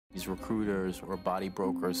These recruiters or body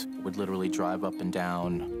brokers would literally drive up and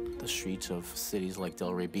down the streets of cities like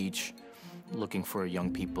Delray Beach looking for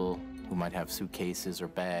young people who might have suitcases or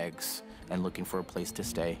bags and looking for a place to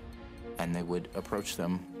stay. And they would approach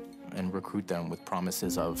them and recruit them with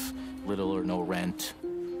promises of little or no rent,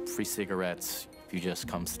 free cigarettes, if you just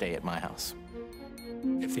come stay at my house.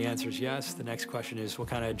 If the answer is yes, the next question is, what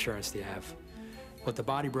kind of insurance do you have? What the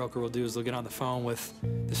body broker will do is they'll get on the phone with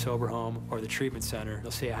the sober home or the treatment center.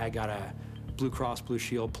 They'll say, I got a Blue Cross Blue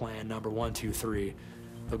Shield plan number 123.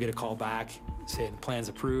 They'll get a call back, saying the plan's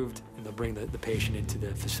approved, and they'll bring the patient into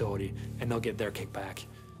the facility, and they'll get their kickback.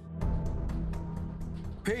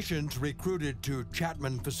 Patients recruited to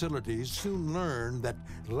Chapman facilities soon learn that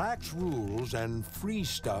lax rules and free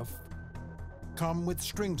stuff come with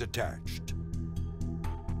strings attached.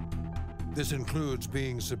 This includes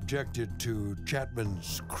being subjected to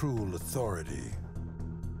Chapman's cruel authority.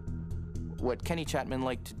 What Kenny Chapman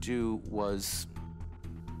liked to do was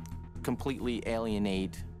completely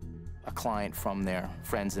alienate a client from their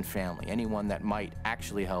friends and family, anyone that might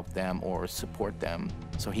actually help them or support them.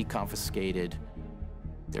 So he confiscated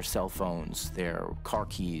their cell phones, their car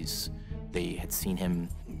keys. They had seen him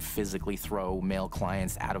physically throw male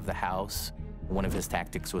clients out of the house. One of his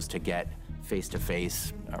tactics was to get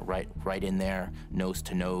face-to-face, right in there, nose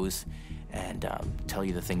to nose, and tell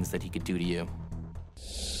you the things that he could do to you.